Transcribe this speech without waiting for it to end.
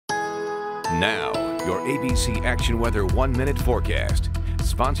Now, your ABC Action Weather 1-minute forecast,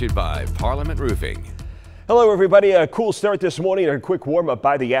 sponsored by Parliament Roofing. Hello everybody, a cool start this morning and a quick warm up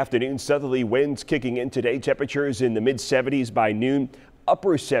by the afternoon. Southerly winds kicking in today. Temperatures in the mid 70s by noon.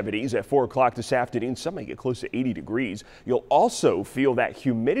 Upper 70s at 4 o'clock this afternoon. Some may get close to 80 degrees. You'll also feel that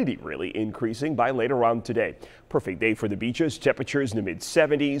humidity really increasing by later on today. Perfect day for the beaches. Temperatures in the mid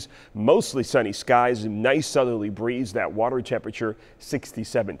 70s. Mostly sunny skies. Nice southerly breeze. That water temperature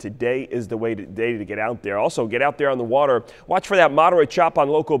 67. Today is the day to get out there. Also get out there on the water. Watch for that moderate chop on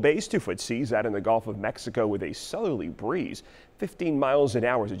local bays. 2-foot seas out in the Gulf of Mexico with a southerly breeze. 15 miles an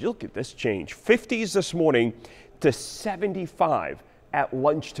hour. So you'll get this change. 50s this morning to 75 at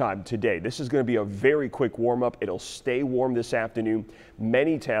lunchtime today. This is going to be a very quick warm up. It'll stay warm this afternoon.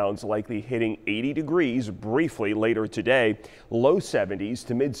 Many towns likely hitting 80 degrees briefly later today. Low 70s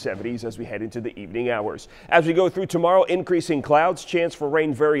to mid 70s as we head into the evening hours. As we go through tomorrow, increasing clouds, chance for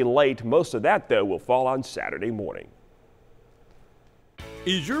rain very late. Most of that though will fall on Saturday morning.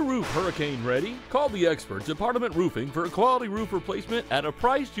 Is your roof hurricane ready? Call the experts at Parliament Roofing for a quality roof replacement at a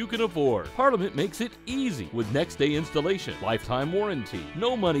price you can afford. Parliament makes it easy with next day installation, lifetime warranty,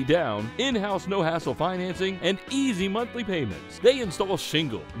 no money down, in-house no hassle financing, and easy monthly payments. They install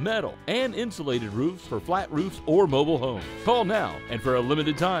shingle, metal, and insulated roofs for flat roofs or mobile homes. Call now and for a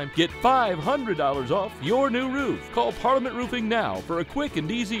limited time get $500 off your new roof. Call Parliament Roofing now for a quick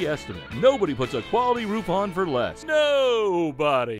and easy estimate. Nobody puts a quality roof on for less. Nobody.